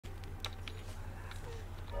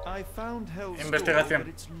I found Hell's Investigación. Door, but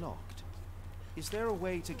it's locked. Is there a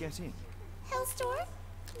way to get in? Hell's Door?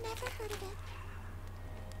 Never heard of it.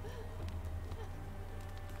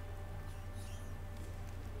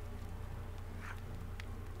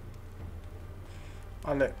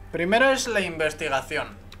 Vale, primero es la investigación.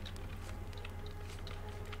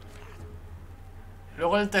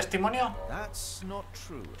 Luego el testimonio. That's not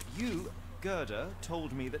true. You, Gerda,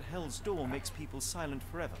 told me that Hell's Door makes people silent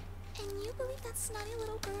forever. And you believe that snotty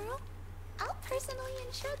little girl? I'll personally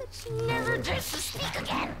ensure that she never dares to speak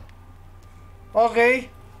again. Ok.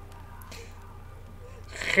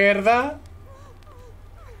 Gerda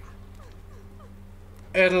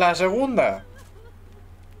es la segunda.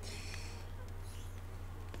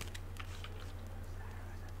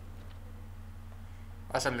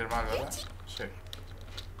 Va a salir mal, ¿verdad? Sí.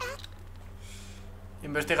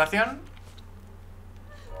 Investigación.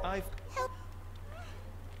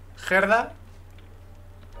 Gerda.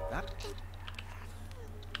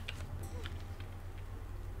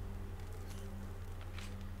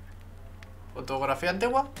 Fotografía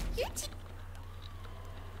antigua.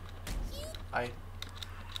 Ahí.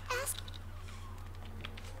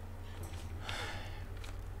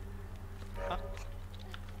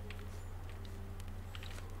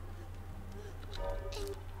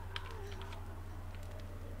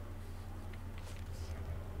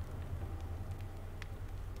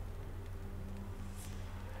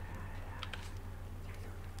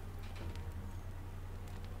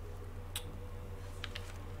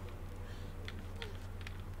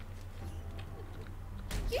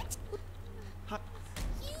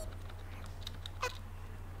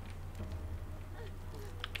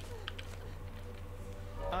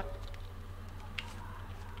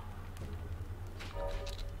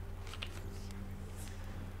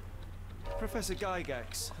 Professor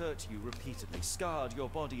Gygax hurt you repeatedly, scarred your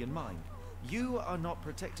body and mind. You are not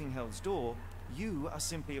protecting Hell's Door. You are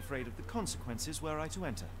simply afraid of the consequences were I to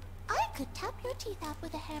enter. I could tap your teeth out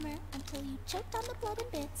with a hammer until you choked on the blood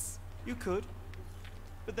in bits. You could,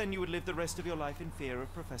 but then you would live the rest of your life in fear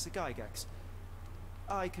of Professor Gygax.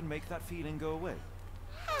 I can make that feeling go away.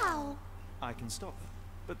 How? I can stop them.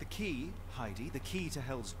 But the key, Heidi, the key to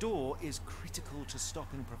Hell's Door is critical to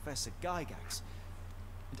stopping Professor Gygax.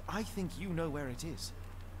 And I think you know where it is.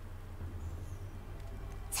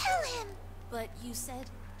 Tell him! But you said...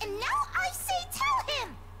 And now I say tell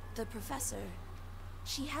him! The professor.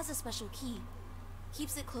 She has a special key.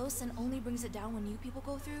 Keeps it close and only brings it down when new people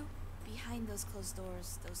go through. Behind those closed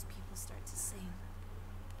doors, those people start to sing.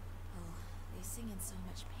 Oh, they sing in so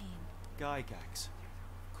much pain. Gygax.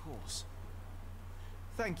 Of course.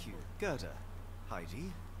 Thank you, Gerda.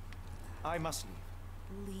 Heidi. I must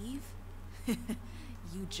leave. Leave?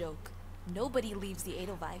 You joke. Nobody leaves the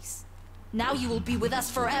Edelweiss. Now you will be with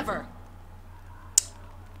us forever!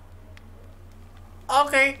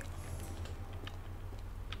 Ok.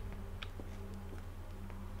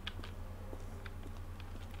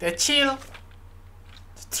 De chill.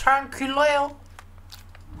 Tranquilo.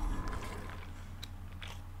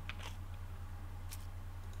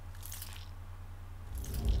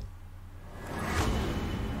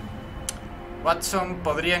 Watson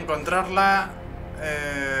podría encontrarla.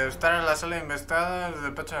 Estar en la sala de investigación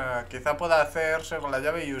del pecho. Quizá pueda hacerse con la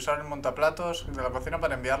llave y usar el montaplatos de la cocina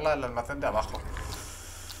para enviarla al almacén de abajo.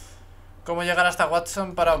 ¿Cómo llegar hasta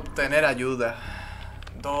Watson para obtener ayuda?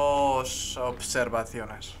 Dos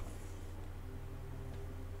observaciones.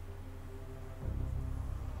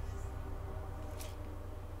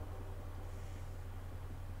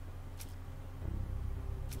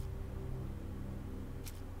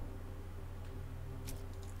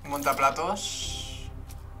 Montaplatos.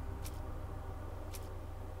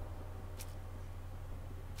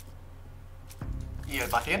 ¿Y el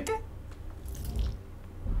paciente?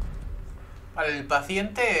 Vale, el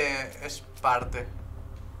paciente es parte.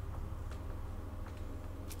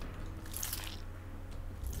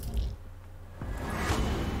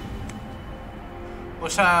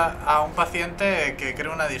 Usa a un paciente que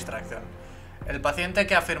crea una distracción. El paciente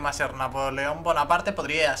que afirma ser Napoleón Bonaparte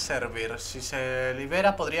podría servir. Si se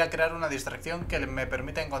libera, podría crear una distracción que me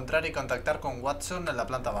permita encontrar y contactar con Watson en la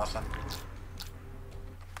planta baja.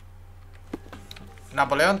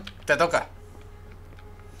 Napoleón, te toca.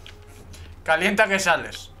 Calienta que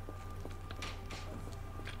sales.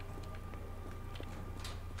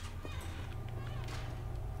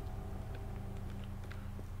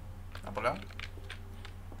 Napoleón.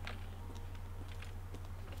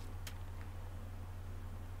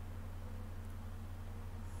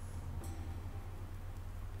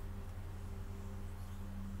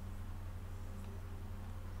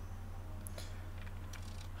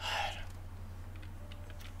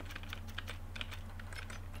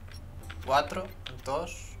 4,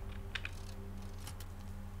 2,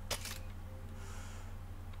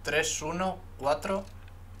 3, 1, 4.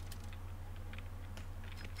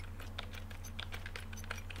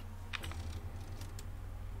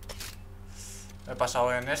 He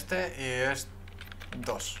pasado en este y es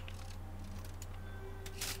 2.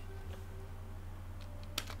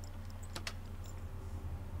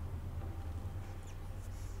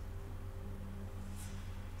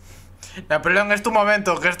 Napoleón, es tu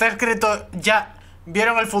momento, que está escrito ya.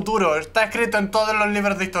 Vieron el futuro, está escrito en todos los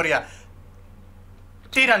libros de historia.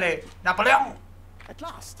 ¡Tírale, Napoleón! At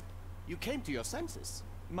last, you came to your senses.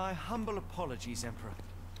 My humble apologies, Emperor.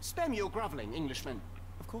 Spare me your groveling, Englishman.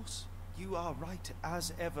 Of course, you are right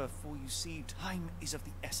as ever, for you see, time is of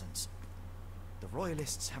the essence. The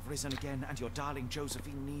royalists have risen again, and your darling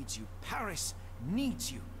Josephine needs you. Paris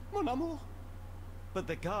needs you. Mon amour. But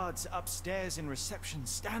the guards upstairs in reception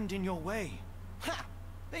stand in your way. Ha!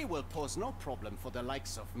 They will pose no problem for the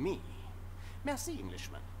likes of me. Merci,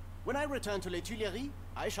 Englishman. When I return to Les Tuileries,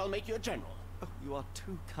 I shall make you a general. Oh, you are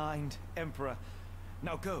too kind, Emperor.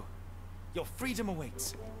 Now go. Your freedom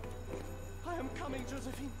awaits. I am coming,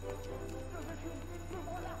 Josephine.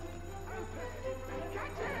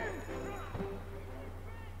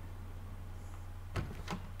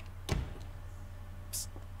 Psst.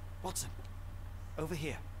 Watson. Over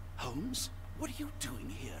here. Holmes? What are you doing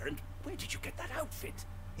here, and where did you get that outfit?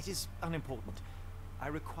 It is unimportant. I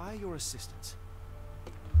require your assistance.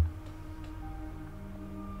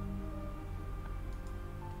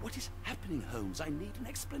 What is happening, Holmes? I need an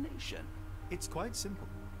explanation. It's quite simple.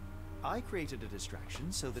 I created a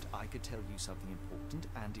distraction so that I could tell you something important,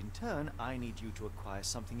 and in turn, I need you to acquire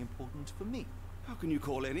something important for me. How can you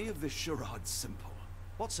call any of this charade simple?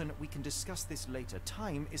 Watson, we can discuss this later.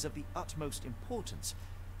 Time is of the utmost importance.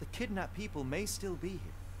 The kidnapped people may still be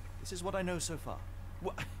here. This is what I know so far.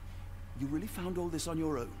 What? You really found all this on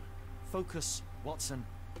your own? Focus, Watson.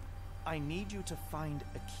 I need you to find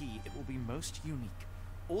a key. It will be most unique.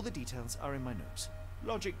 All the details are in my notes.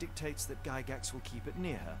 Logic dictates that Gygax will keep it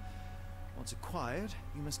near her. Once acquired,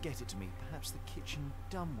 you must get it to me. Perhaps the kitchen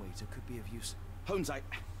dumbwaiter could be of use. Holmes, I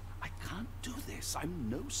can't do this. I'm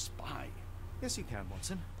no spy. Yes, you can,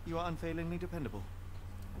 Watson. You are unfailingly dependable.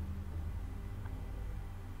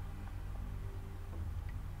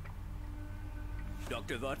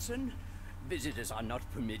 Dr. Watson, visitors are not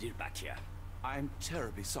permitted back here. I'm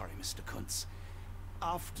terribly sorry, Mr. Kuntz.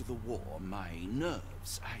 After the war, my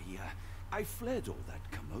nerves, I fled all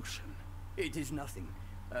that commotion. It is nothing.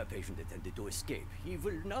 A patient attempted to escape. He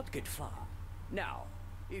will not get far. Now,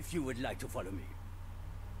 if you would like to follow me.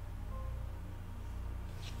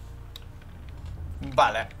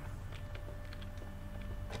 Vale.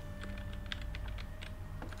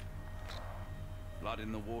 Blood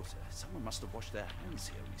in the water. Someone must have washed their hands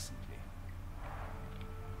here recently.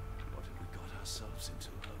 What have we got ourselves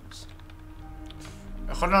into, Holmes?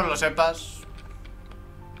 Mejor no lo sepas.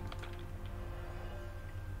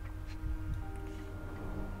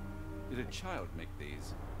 Did a child make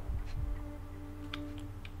these?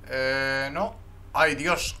 No. Ay,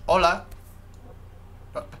 Dios. Hola.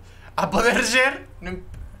 A poder ser.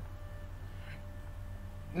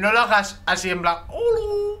 No lo hagas así en plan.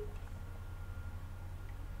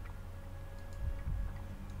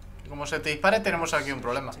 Como se te dispare, tenemos aquí un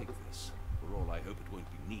problema. Take this. For all I hope it won't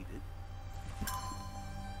be needed.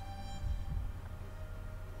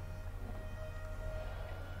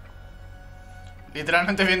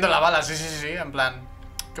 Literalmente viendo la bala, sí, en plan.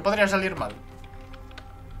 ¿Qué podría salir mal?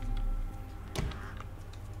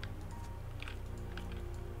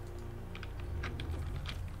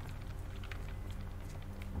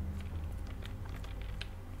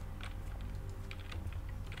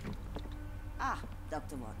 Ah,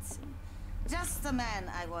 Dr. Watson. Just the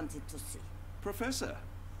man I wanted to see. Professor,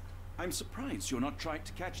 I'm surprised you're not trying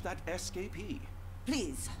to catch that escapee.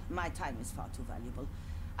 Please, my time is far too valuable.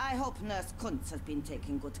 I hope Nurse Kuntz has been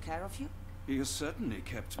taking good care of you. He has certainly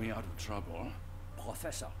kept me out of trouble.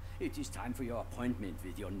 Professor, it is time for your appointment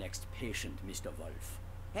with your next patient, Mr. Wolf.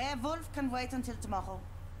 Herr Wolf can wait until tomorrow.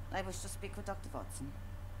 I wish to speak with Dr. Watson.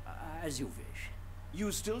 As you wish.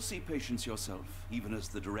 You still see patients yourself, even as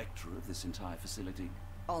the director of this entire facility?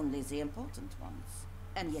 Only the important ones.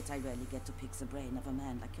 And yet I rarely get to pick the brain of a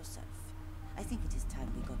man like yourself. I think it is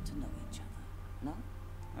time we got to know each other, no?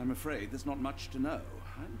 I'm afraid there's not much to know.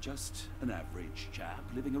 I'm just an average chap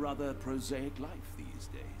living a rather prosaic life these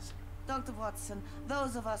days. Dr. Watson,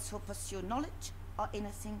 those of us who pursue knowledge are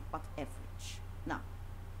anything but average. Now,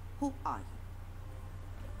 who are you?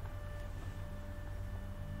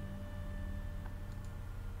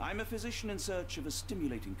 I'm a physician in search of a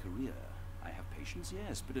stimulating career. I have patients,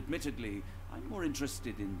 yes, but admittedly, I'm more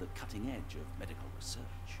interested in the cutting edge of medical research.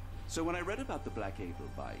 So when I read about the Black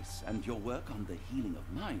Edelweiss and your work on the healing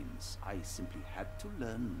of minds, I simply had to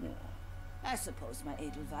learn more. I suppose my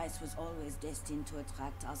Edelweiss was always destined to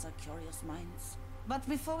attract other curious minds. But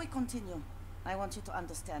before we continue, I want you to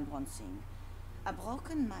understand one thing. A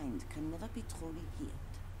broken mind can never be truly healed.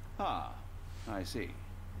 Ah, I see.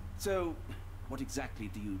 So, what exactly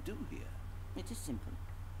do you do here? It is simple.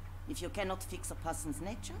 If you cannot fix a person's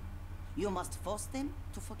nature, you must force them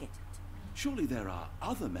to forget it. Surely there are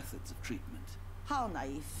other methods of treatment. How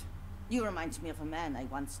naive. You remind me of a man I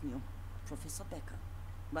once knew, Professor Becker.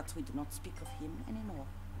 But we do not speak of him anymore.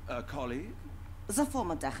 A colleague? The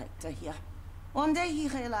former director here. One day he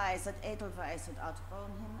realized that Edelweiss had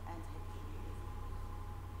outgrown him and had...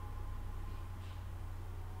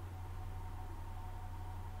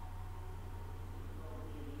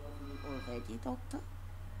 Already, Doctor?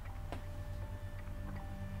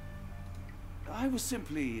 I was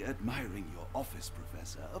simply admiring your office,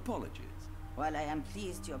 Professor. Apologies. While I am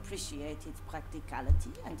pleased you appreciate its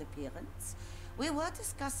practicality and appearance, we were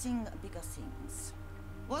discussing bigger things.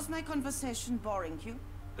 Was my conversation boring you?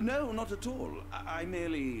 No, not at all. I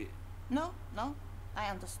merely... No, I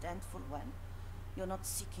understand full well. You're not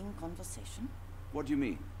seeking conversation. What do you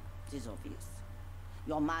mean? It is obvious.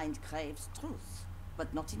 Your mind craves truth,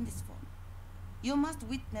 but not in this form. You must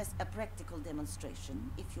witness a practical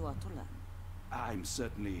demonstration if you are to learn. I'm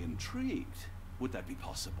certainly intrigued. Would that be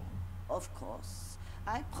possible? Of course.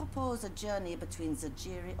 I propose a journey between the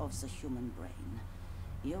jury of the human brain.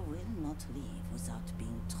 You will not leave without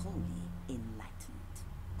being truly enlightened.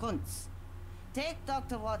 Kuntz, take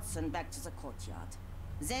Dr. Watson back to the courtyard.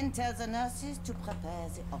 Then tell the nurses to prepare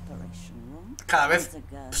the operation room. Cada vez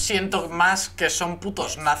siento más que son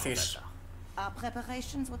putos nazis. Our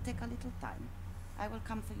preparations will take a little time. I will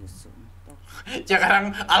come for you soon, Doctor.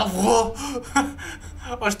 Llegarán algo.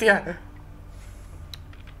 Hostia.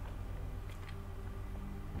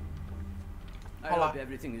 I hope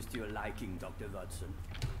everything is to your liking, Dr. Watson.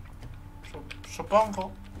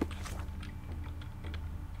 Supongo.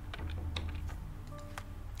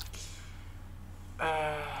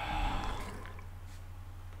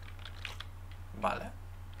 Vale.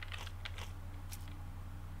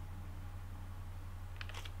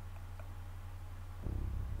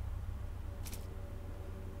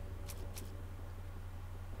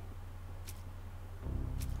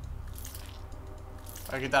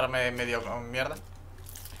 Voy a quitarme medio con mierda.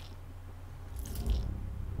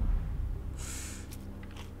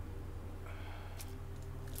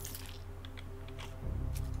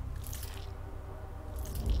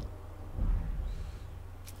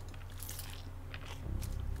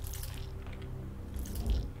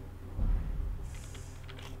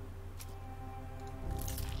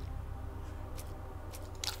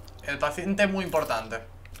 El paciente muy importante.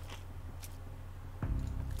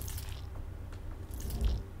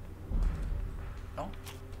 ¿No?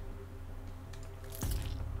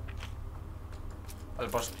 Vale,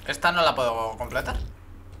 pues esta no la puedo completar.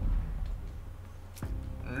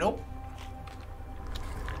 No.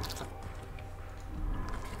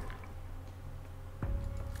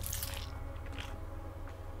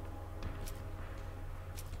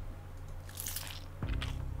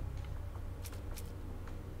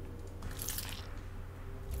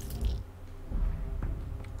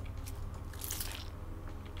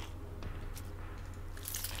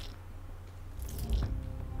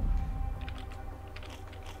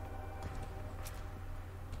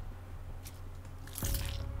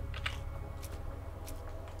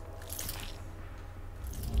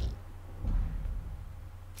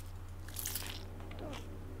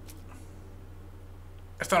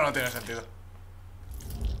 Esto no tiene sentido.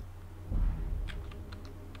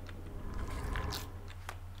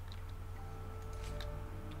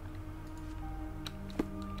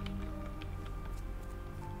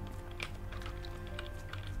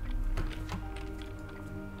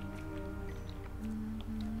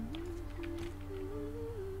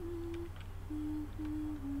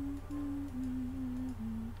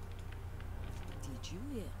 Did you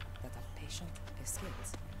hear that a patient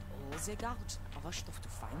escaped? All the guards rushed off to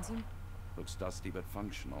find him. Looks dusty but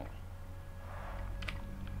functional.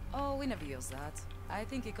 Oh, we never use that. I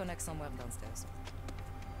think he connects somewhere downstairs.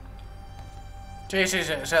 Sí,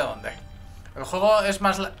 sé dónde. El juego es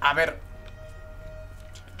más... A ver.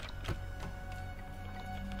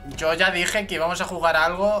 Yo ya dije que íbamos a jugar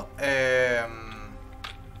algo que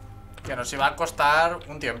nos iba a costar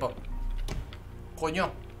un tiempo.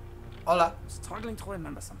 Coño. Hola. Struggling to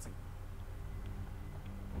remember something.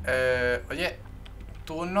 Oye,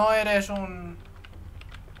 tú no eres un...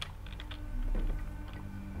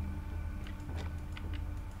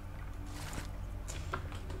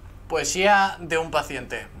 Poesía de un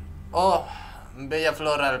paciente. Oh, bella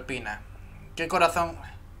flor alpina. Qué corazón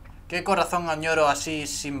añoro así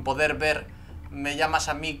sin poder ver. Me llamas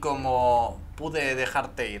a mí como pude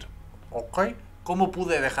dejarte ir. ¿Ok? ¿Cómo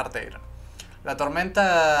pude dejarte ir? La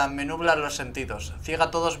tormenta me nubla los sentidos, ciega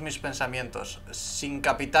todos mis pensamientos. Sin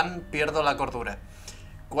capitán pierdo la cordura.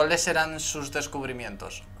 ¿Cuáles serán sus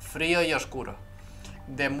descubrimientos? Frío y oscuro,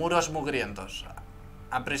 de muros mugrientos,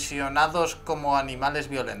 aprisionados como animales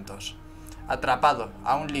violentos. Atrapado,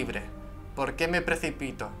 aún libre. ¿Por qué me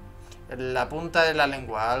precipito? En la punta de la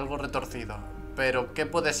lengua, algo retorcido. Pero, ¿qué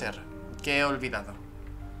puede ser? ¿Qué he olvidado?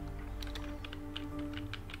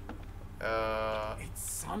 It's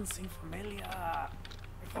something familiar.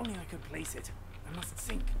 If only I could place it. I must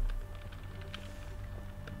think.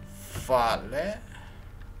 Vale.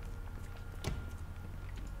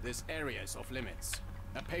 This area is off limits.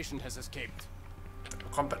 A patient has escaped.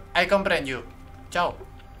 I comprehend you. Chao.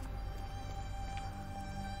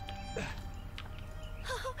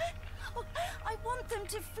 I want them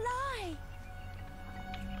to fly.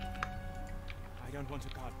 I don't want a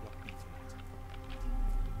card block me tonight.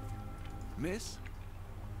 Miss?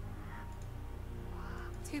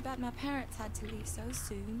 Too bad my parents had to leave so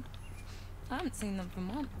soon. I haven't seen them for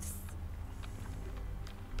months.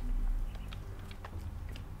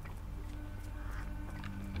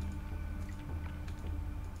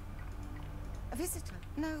 A visitor?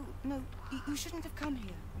 No, you shouldn't have come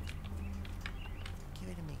here. Give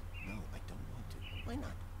it to me. No, I don't want to. Why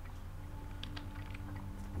not?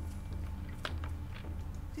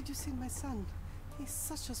 Did you see my son? He's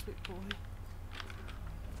such a sweet boy.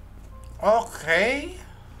 Ok.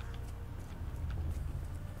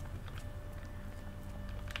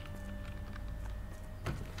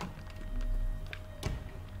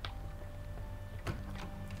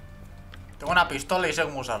 Tengo una pistola y sé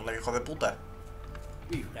cómo usarla, hijo de puta.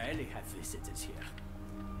 We rarely have visitors here.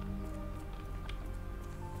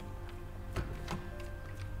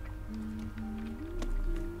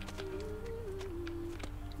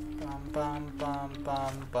 Pam, pam,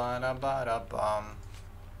 pam, para, pam.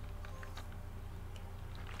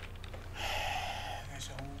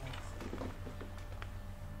 Eso.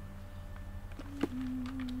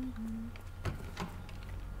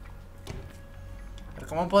 Pero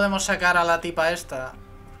 ¿cómo podemos sacar a la tipa esta?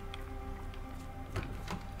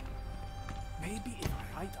 Maybe if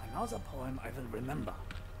I write another poem, I will remember.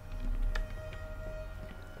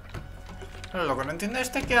 Pero lo que no entiendo es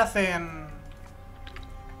qué hacen.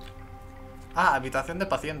 Ah, habitación de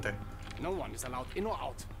paciente. No one is allowed in or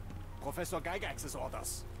out. Professor Gygax's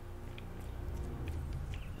orders.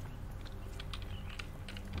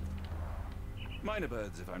 Minor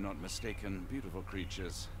birds, if I'm not mistaken. Beautiful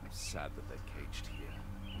creatures. Sad that they're caged here.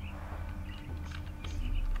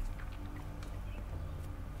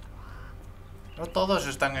 No todos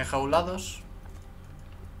están enjaulados.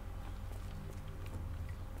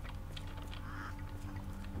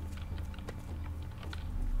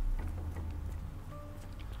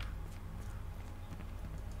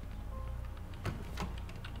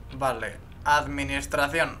 Vale,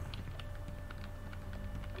 administración.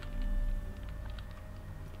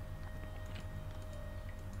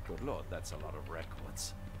 Good lord, that's a lot of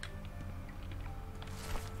records.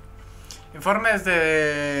 Informes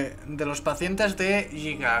de los pacientes de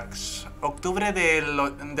Gygax. Octubre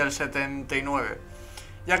del 79.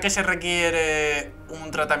 Ya que se requiere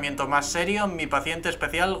un tratamiento más serio, mi paciente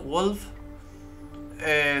especial, Wolf,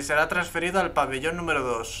 será transferido al pabellón número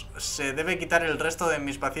 2. Se debe quitar el resto de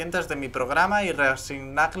mis pacientes de mi programa y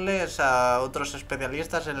reasignarles a otros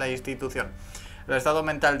especialistas en la institución. El estado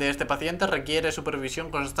mental de este paciente requiere supervisión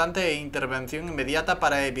constante e intervención inmediata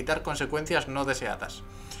para evitar consecuencias no deseadas.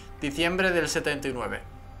 Diciembre del 79.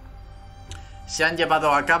 Se han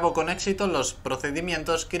llevado a cabo con éxito los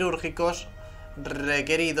procedimientos quirúrgicos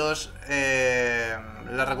requeridos.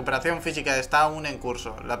 La recuperación física está aún en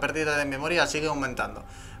curso. La pérdida de memoria sigue aumentando,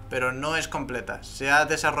 pero no es completa. Se ha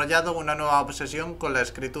desarrollado una nueva obsesión con la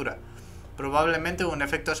escritura, probablemente un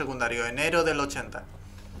efecto secundario. Enero del 80.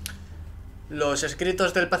 Los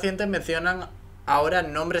escritos del paciente mencionan ahora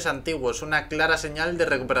nombres antiguos, una clara señal de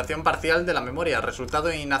recuperación parcial de la memoria,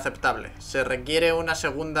 resultado inaceptable. Se requiere una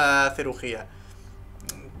segunda cirugía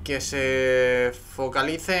que se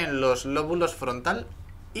focalice en los lóbulos frontal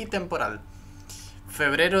y temporal.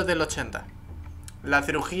 Febrero del 80. La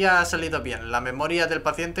cirugía ha salido bien. La memoria del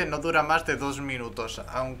paciente no dura más de 2 minutos,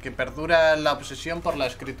 aunque perdura la obsesión por la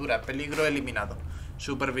escritura. Peligro eliminado.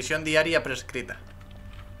 Supervisión diaria prescrita.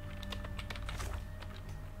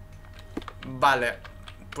 Vale,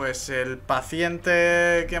 pues el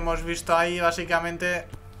paciente que hemos visto ahí básicamente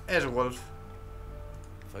es Wolf.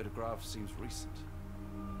 photograph seems recent.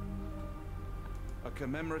 A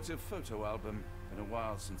commemorative photo album. Been a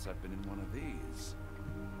while since I've been in one of these.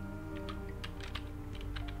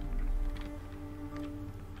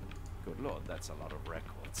 Good lord, that's a lot of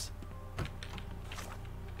records.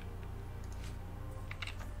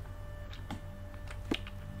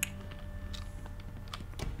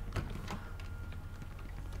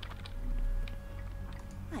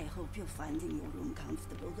 I hope you're finding your room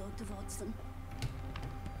comfortable, Dr. Watson.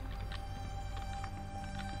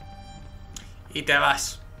 Y te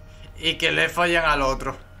vas. Y que le follen al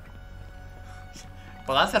otro.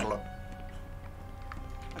 ¿Puedo hacerlo?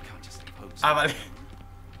 Ah, vale.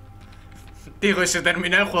 Digo, y se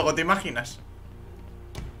termina el juego, ¿te imaginas?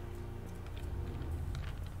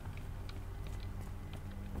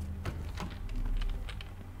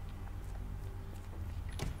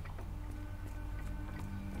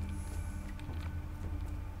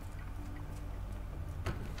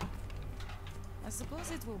 I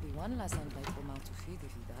suppose it will be one lesson by Thomas to feed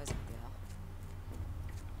if he dies up there.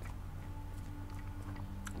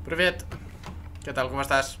 Привет. ¿Qué tal? ¿Cómo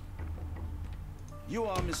estás? You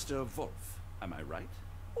are Mr. Wolf, am I right?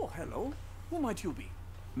 Oh, hello. Who might you be?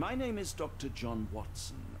 My name is Dr. John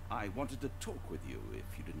Watson. I wanted to talk with you,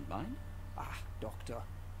 if you didn't mind. Ah, doctor.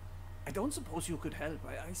 I don't suppose you could help.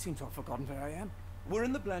 I seem to have forgotten where I am. We're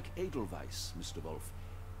in the Black Edelweiss, Mr. Wolf.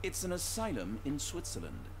 It's an asylum in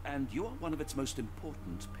Switzerland, and you are one of its most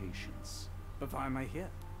important patients. But why am I here?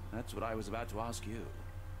 That's what I was about to ask you.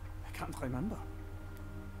 I can't remember.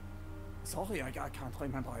 Sorry, I can't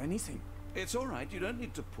remember anything. It's all right. You don't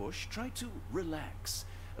need to push. Try to relax.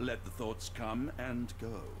 Let the thoughts come and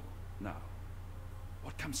go. Now,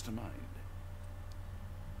 what comes to mind?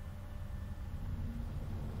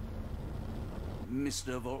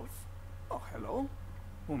 Mr. Wolf? Oh, hello.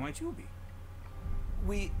 Who might you be?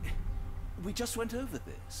 We just went over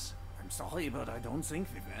this. I'm sorry, but I don't think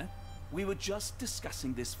we've met. We were just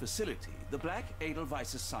discussing this facility, the Black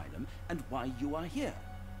Edelweiss Asylum, and why you are here.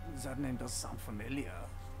 That name does sound familiar.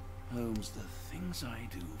 Holmes, the things I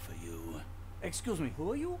do for you. Excuse me,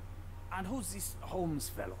 who are you? And who's this Holmes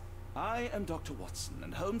fellow? I am Dr. Watson,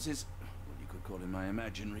 and Holmes is, well, you could call him my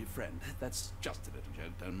imaginary friend. That's just a little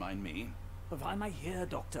joke, don't mind me. But why am I here,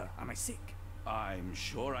 doctor? Am I sick? I'm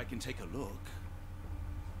sure I can take a look.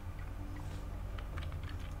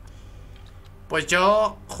 Pues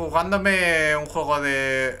yo, jugándome un juego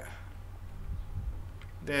de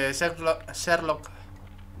Sherlock.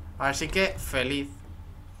 Así que feliz.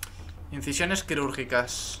 Incisiones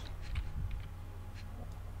quirúrgicas.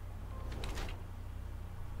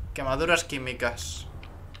 Quemaduras químicas.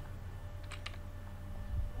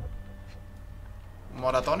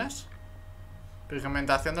 Moratones.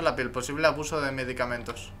 Pigmentación de la piel. Posible abuso de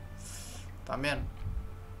medicamentos. También.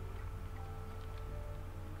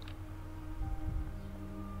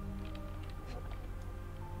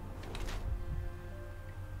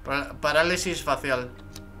 Parálisis facial.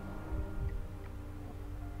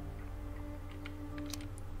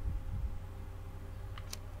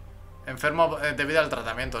 Enfermo debido al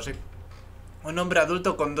tratamiento, sí. Un hombre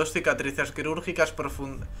adulto con 2 cicatrices quirúrgicas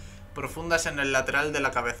profundas en el lateral de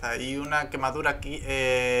la cabeza y una quemadura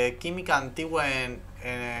química antigua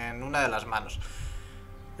en una de las manos.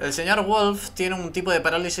 El señor Wolf tiene un tipo de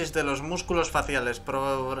parálisis de los músculos faciales,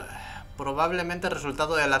 probablemente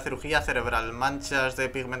resultado de la cirugía cerebral. Manchas de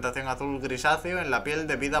pigmentación azul grisáceo en la piel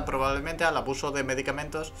debida probablemente al abuso de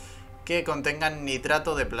medicamentos que contengan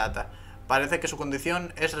nitrato de plata. Parece que su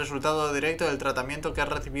condición es resultado directo del tratamiento que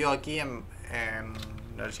recibió aquí en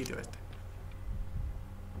el sitio este.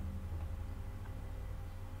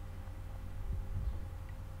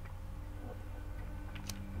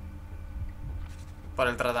 Por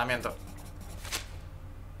el tratamiento.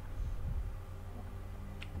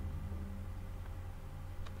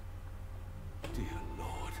 Dear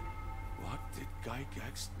Lord, what did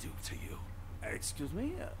Gygax do to you? Excuse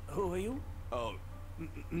me? Who are you? Oh,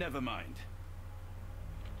 never mind.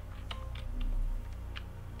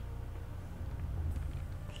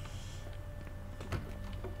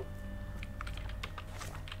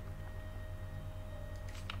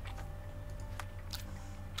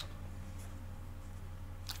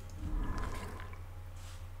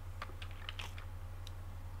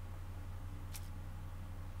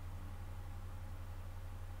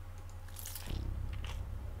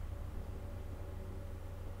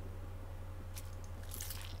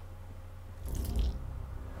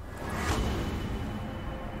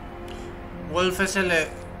 Wolf es en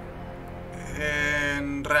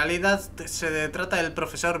realidad se trata del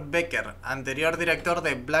profesor Becker, anterior director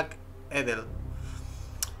de Black Edel.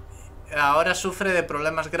 ahora sufre de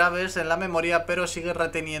problemas graves en la memoria, pero sigue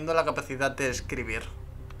reteniendo la capacidad de escribir.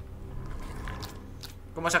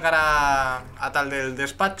 ¿Cómo sacar a tal del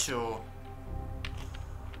despacho?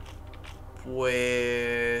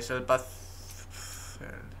 Pues el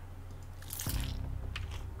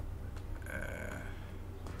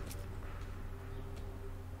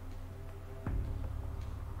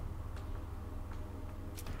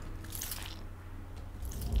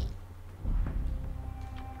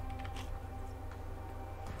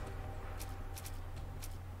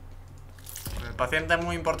paciente es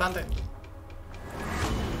muy importante.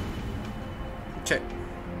 Sí.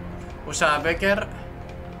 Usa Becker.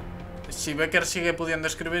 Si Becker sigue pudiendo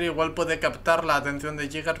escribir, igual puede captar la atención de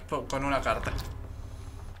Jigger con una carta.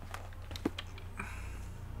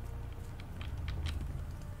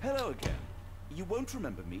 Hello again. You won't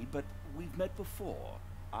remember me, but we've met before.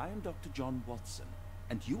 I am Dr. John Watson,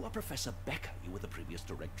 and you are Professor Becker. You were the previous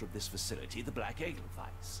director of this facility, the Black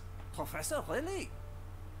Edelweiss. Professor, really?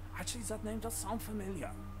 Actually, that name does sound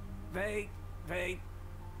familiar. Wait.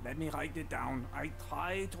 Let me write it down. I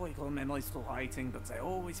try to recall memories through writing, but they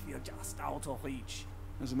always feel just out of reach.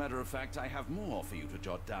 As a matter of fact, I have more for you to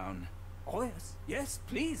jot down. Oh, yes. Yes,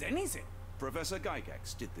 please, anything. Professor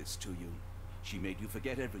Gygax did this to you. She made you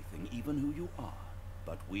forget everything, even who you are.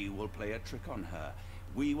 But we will play a trick on her.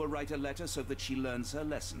 We will write a letter so that she learns her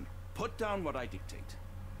lesson. Put down what I dictate.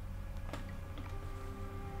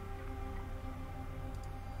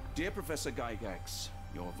 Dear Professor Gygax,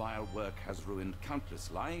 your vile work has ruined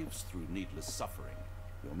countless lives through needless suffering.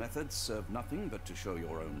 Your methods serve nothing but to show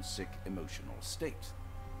your own sick emotional state.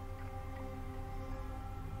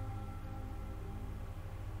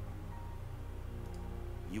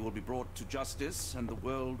 You will be brought to justice, and the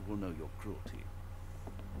world will know your cruelty.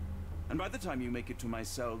 And by the time you make it to my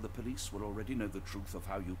cell, the police will already know the truth of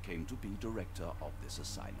how you came to be director of this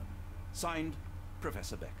asylum. Signed,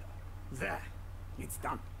 Professor Becker. There. It's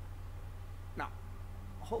done. Now,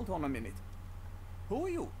 hold on a minute. Who are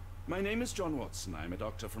you? My name is John Watson. I'm a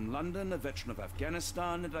doctor from London, a veteran of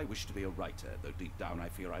Afghanistan, and I wish to be a writer, though deep down I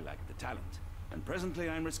fear I lack the talent. And presently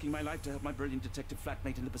I'm risking my life to help my brilliant detective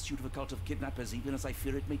flatmate in the pursuit of a cult of kidnappers, even as I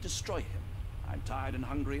fear it may destroy him. I'm tired and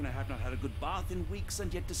hungry, and I have not had a good bath in weeks,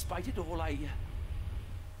 and yet despite it all, I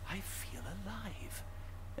feel alive.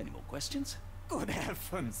 Any more questions? Good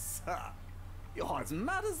heavens, sir. You're as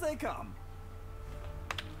mad as they come.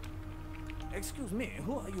 Excuse me,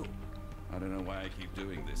 who are you? I don't know why I keep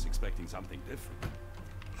doing this, expecting something different.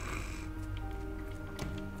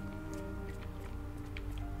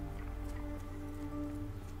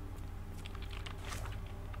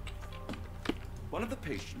 One of the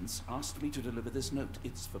patients asked me to deliver this note.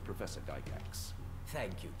 It's for Professor Gygax.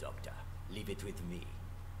 Thank you, Doctor. Leave it with me.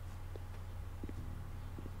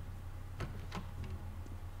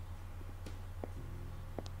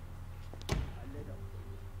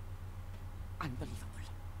 Unbelievable.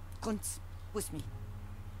 Kunz, with me.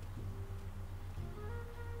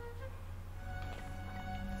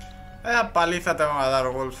 Paliza te van a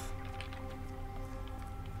dar, Wolf.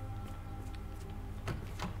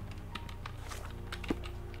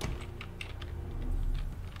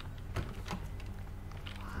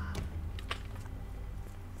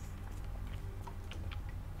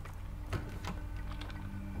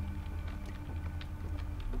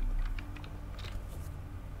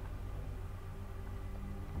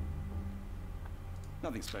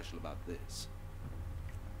 Nothing special about this.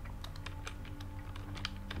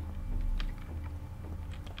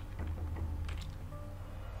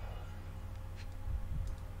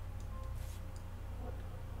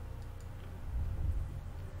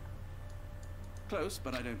 Close,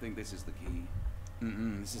 but I don't think this is the key.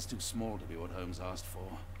 This is too small to be what Holmes asked for.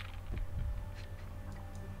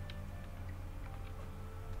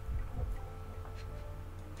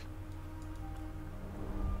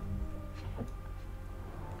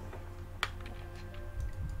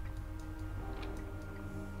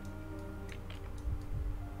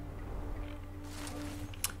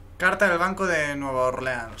 Carta del Banco de Nueva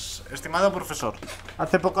Orleans. Estimado profesor,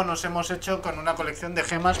 hace poco nos hemos hecho con una colección de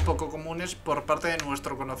gemas poco comunes por parte de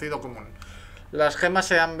nuestro conocido común. Las gemas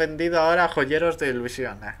se han vendido ahora a joyeros de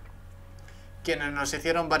Luisiana, quienes nos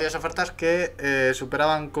hicieron varias ofertas que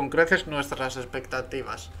superaban con creces nuestras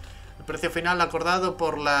expectativas. El precio final acordado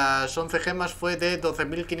por las 11 gemas fue de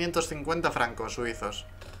 12.550 francos suizos.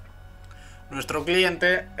 Nuestro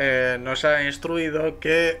cliente nos ha instruido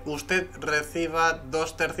que usted reciba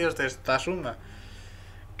 2/3 de esta suma,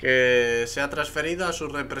 que se ha transferido a su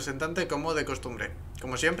representante como de costumbre.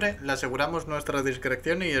 Como siempre, le aseguramos nuestra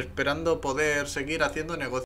discreción y esperando poder seguir haciendo negocios